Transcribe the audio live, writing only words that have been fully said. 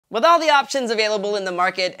With all the options available in the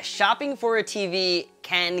market, shopping for a TV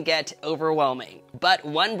can get overwhelming. But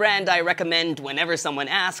one brand I recommend whenever someone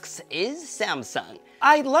asks is Samsung.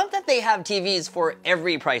 I love that they have TVs for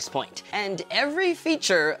every price point, and every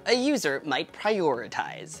feature a user might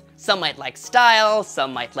prioritize. Some might like style,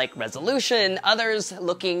 some might like resolution, others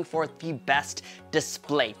looking for the best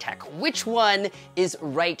display tech. Which one is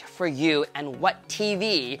right for you, and what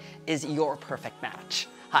TV is your perfect match?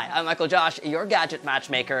 Hi, I'm MICHAELJOSH, your gadget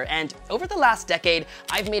matchmaker, and over the last decade,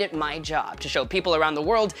 I've made it my job to show people around the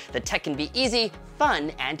world that tech can be easy,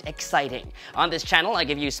 fun, and exciting. On this channel, I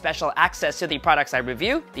give you special access to the products I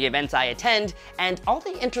review, the events I attend, and all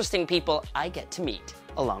the interesting people I get to meet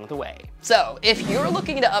along the way. So, if you're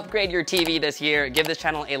looking to upgrade your TV this year, give this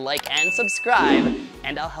channel a like and subscribe,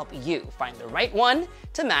 and I'll help you find the right one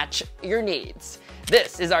to match your needs.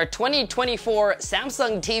 This is our 2024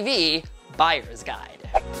 Samsung TV Buyer's Guide.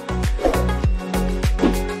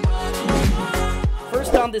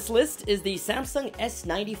 First on this list is the Samsung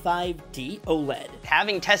S95D OLED.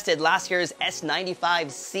 Having tested last year's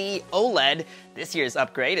S95C OLED, this year's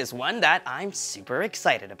upgrade is one that I'm super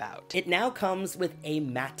excited about. It now comes with a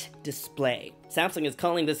matte display. Samsung is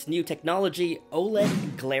calling this new technology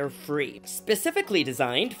OLED glare-free, specifically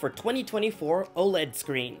designed for 2024 OLED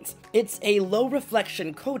screens. It's a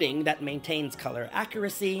low-reflection coating that maintains color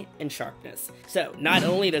accuracy and sharpness. So not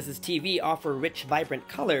only does this TV offer rich, vibrant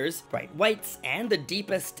colors, bright whites, and the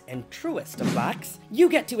deepest and truest of blacks, you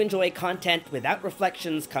get to enjoy content without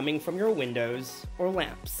reflections coming from your windows or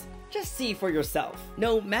lamps. Just see for yourself.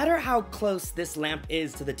 No matter how close this lamp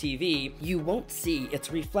is to the TV, you won't see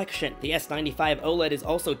its reflection. The S95 OLED is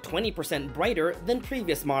also 20% brighter than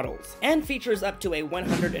previous models, and features up to a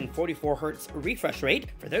 144Hz refresh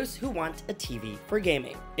rate for those who want a TV for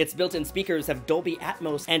gaming. Its built-in speakers have Dolby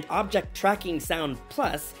Atmos and Object Tracking Sound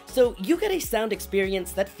Plus, so you get a sound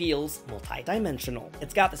experience that feels multi-dimensional.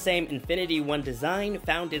 It's got the same Infinity One design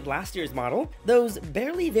found in last year's model, those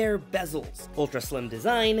barely there bezels, ultra-slim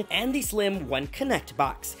design, and the slim One Connect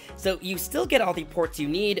box, so you still get all the ports you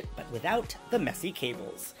need, but without the messy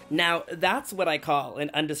cables. Now, that's what I call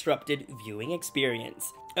an undisrupted viewing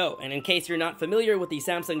experience. Oh, and in case you're not familiar with the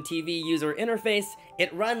Samsung TV user interface,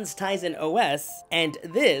 it runs Tizen OS, and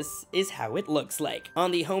this is how it looks like.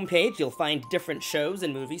 On the homepage, you'll find different shows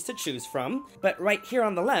and movies to choose from, but right here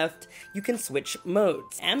on the left, you can switch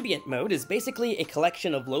modes. Ambient mode is basically a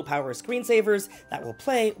collection of low-power screensavers that will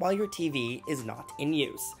play while your TV is not in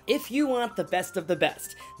use. If you want the best of the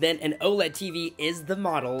best, then an OLED TV is the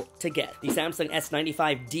model to get. The Samsung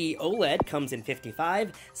S95D OLED comes in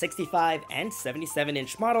 55, 65, and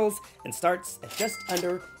 77-inch models and starts at just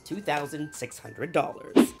under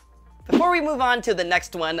 $2,600. Before we move on to the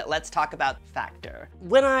next one, let's talk about Factor.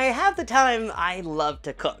 When I have the time, I love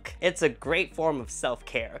to cook. It's a great form of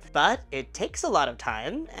self-care, but it takes a lot of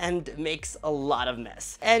time and makes a lot of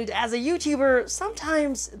mess. And as a YouTuber,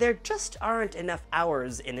 sometimes there just aren't enough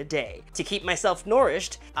hours in a day. To keep myself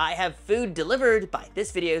nourished, I have food delivered by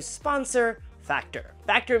this video's sponsor, Factor.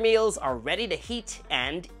 Factor meals are ready to heat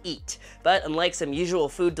and eat, but unlike some usual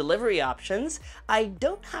food delivery options, I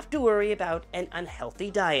don't have to worry about an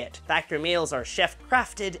unhealthy diet. Factor meals are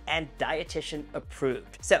chef-crafted and dietitian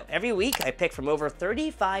approved. So every week I pick from over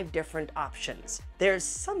 35 different options. There's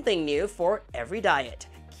something new for every diet: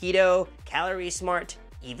 keto, calorie smart,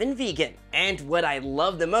 even vegan. And what I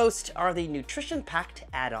love the most are the nutrition-packed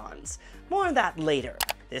add-ons. More on that later.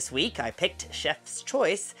 This week, I picked Chef's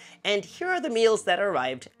Choice, and here are the meals that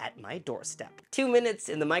arrived at my doorstep. 2 minutes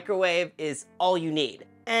in the microwave is all you need,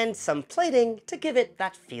 and some plating to give it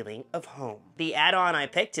that feeling of home. The add-on I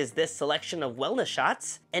picked is this selection of wellness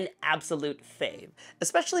shots, an absolute fave,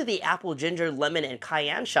 especially the apple, ginger, lemon, and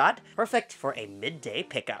cayenne shot, perfect for a midday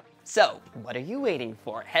pickup. So, what are you waiting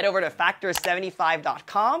for? Head over to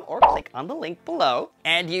factor75.com or click on the link below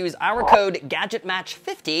and use our code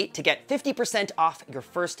GadgetMatch50 to get 50% off your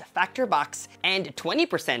first Factor box and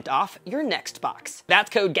 20% off your next box.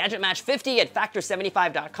 That's code GadgetMatch50 at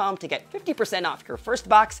factor75.com to get 50% off your first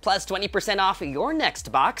box plus 20% off your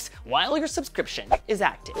next box while your subscription is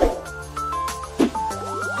active.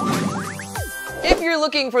 If you're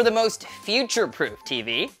looking for the most future-proof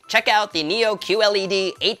TV, check out the Neo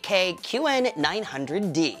QLED 8K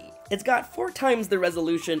QN900D. It's got 4 times the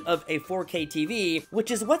resolution of a 4K TV, which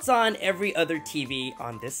is what's on every other TV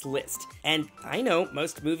on this list. And I know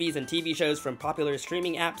most movies and TV shows from popular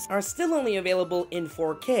streaming apps are still only available in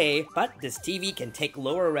 4K, but this TV can take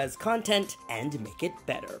lower res content and make it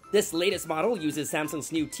better. This latest model uses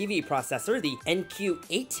Samsung's new TV processor, the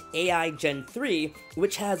NQ8 AI Gen 3,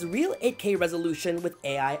 which has real 8K resolution with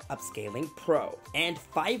AI Upscaling Pro, and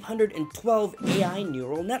 512 AI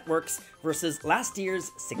neural networks versus last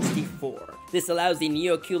year's 64. This allows the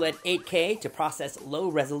Neo QLED 8K to process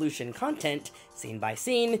low-resolution content, scene by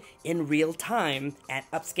scene, in real time, and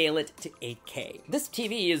upscale it to 8K. This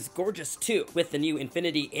TV is gorgeous too. With the new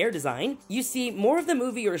Infinity Air design, you see more of the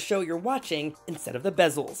movie or show you're watching instead of the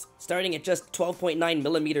bezels. Starting at just 12.9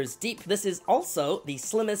 millimeters deep, this is also the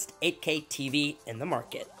slimmest 8K TV in the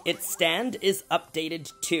market. Its stand is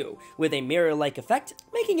updated too, with a mirror-like effect,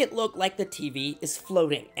 making it look like the TV is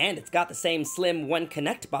floating. And it's got the same slim One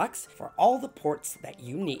Connect box for all the ports that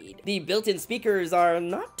you need. The built-in speakers are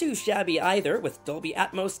not too shabby either, with Dolby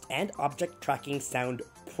Atmos and Object Tracking Sound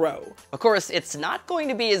Pro. Of course, it's not going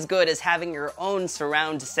to be as good as having your own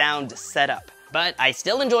surround sound setup. But I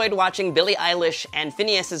still enjoyed watching Billie Eilish and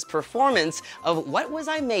Phineas's performance of What Was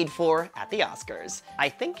I Made For at the Oscars. I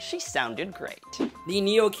think she sounded great. The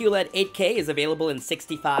Neo QLED 8K is available in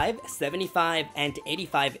 65, 75, and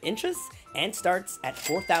 85 inches, and starts at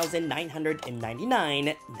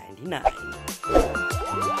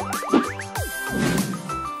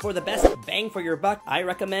 $4,999.99. For the best bang for your buck, I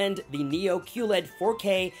recommend the Neo QLED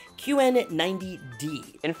 4K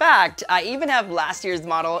QN90D. In fact, I even have last year's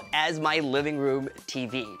model as my living room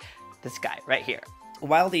TV. This guy right here.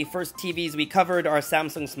 While the first TVs we covered are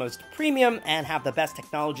Samsung's most premium and have the best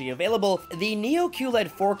technology available, the Neo QLED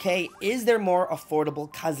 4K is their more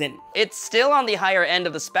affordable cousin. It's still on the higher end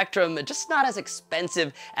of the spectrum, just not as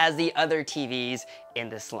expensive as the other TVs in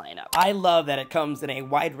this lineup. I love that it comes in a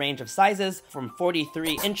wide range of sizes, from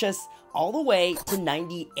 43 inches all the way to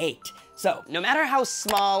 98. So, no matter how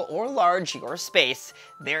small or large your space,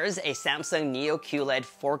 there's a Samsung Neo QLED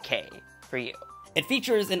 4K for you. It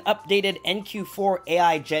features an updated NQ4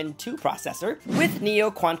 AI Gen 2 processor with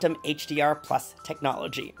Neo Quantum HDR Plus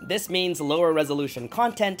technology. This means lower resolution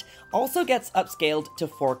content also gets upscaled to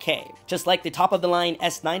 4K. Just like the top-of-the-line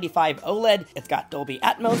S95 OLED, it's got Dolby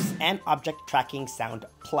Atmos and Object Tracking Sound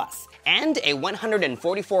Plus, and a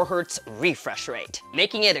 144Hz refresh rate,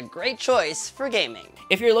 making it a great choice for gaming.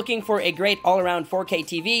 If you're looking for a great all-around 4K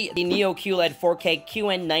TV, the Neo QLED 4K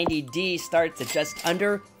QN90D starts at just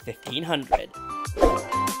under $1,500.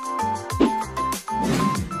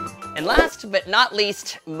 And last but not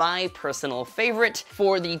least, my personal favorite,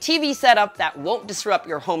 for the TV setup that won't disrupt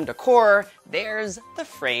your home decor, there's the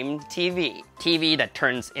framed TV. TV that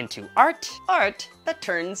turns into art, art that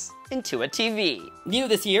turns into a TV. New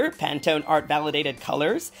this year, Pantone Art validated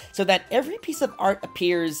colors so that every piece of art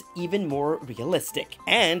appears even more realistic,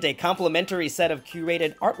 and a complimentary set of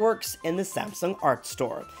curated artworks in the Samsung Art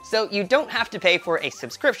Store. So you don't have to pay for a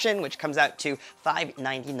subscription, which comes out to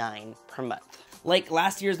 $5.99 per month. Like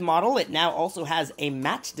last year's model, it now also has a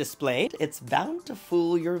matte display. It's bound to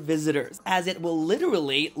fool your visitors, as it will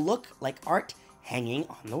literally look like art hanging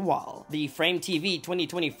on the wall. The Frame TV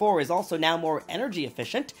 2024 is also now more energy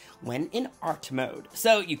efficient when in art mode,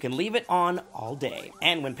 so you can leave it on all day.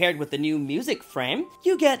 And when paired with the new music frame,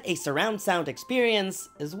 you get a surround sound experience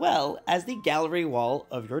as well as the gallery wall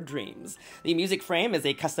of your dreams. The music frame is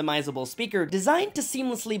a customizable speaker designed to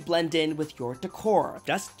seamlessly blend in with your decor,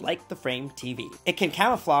 just like the Frame TV. It can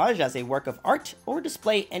camouflage as a work of art or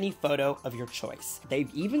display any photo of your choice. They've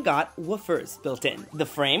even got woofers built in. The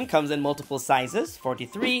frame comes in multiple sizes,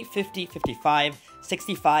 43, 50, 55,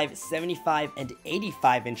 65, 75, and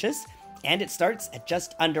 85 inches, and it starts at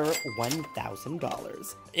just under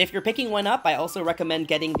 $1,000. If you're picking one up, I also recommend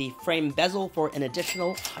getting the frame bezel for an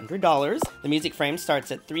additional $100. The music frame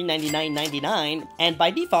starts at $399.99, and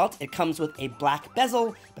by default, it comes with a black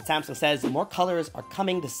bezel, but Samsung says more colors are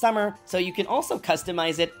coming this summer, so you can also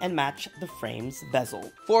customize it and match the frame's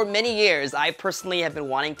bezel. For many years, I personally have been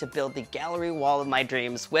wanting to build the gallery wall of my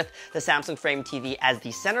dreams with the Samsung Frame TV as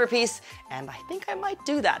the centerpiece, and I think I might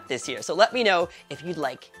do that this year, so let me know if you'd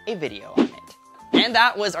like a video on it. And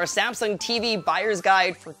that was our Samsung TV buyer's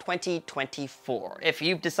guide for 2024. If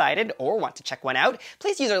you've decided or want to check one out,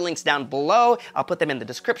 please use our links down below. I'll put them in the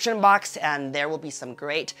description box, and there will be some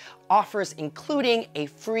great offers, including a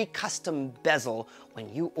free custom bezel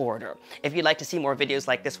when you order. If you'd like to see more videos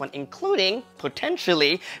like this one, including,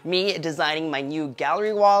 potentially, me designing my new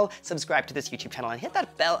gallery wall, subscribe to this YouTube channel and hit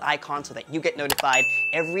that bell icon so that you get notified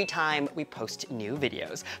every time we post new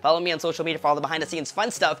videos. Follow me on social media for all the behind the scenes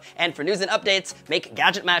fun stuff, and for news and updates, Make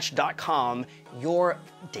GadgetMatch.com your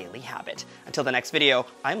daily habit. Until the next video,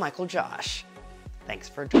 I'm Michael Josh. Thanks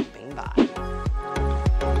for dropping by.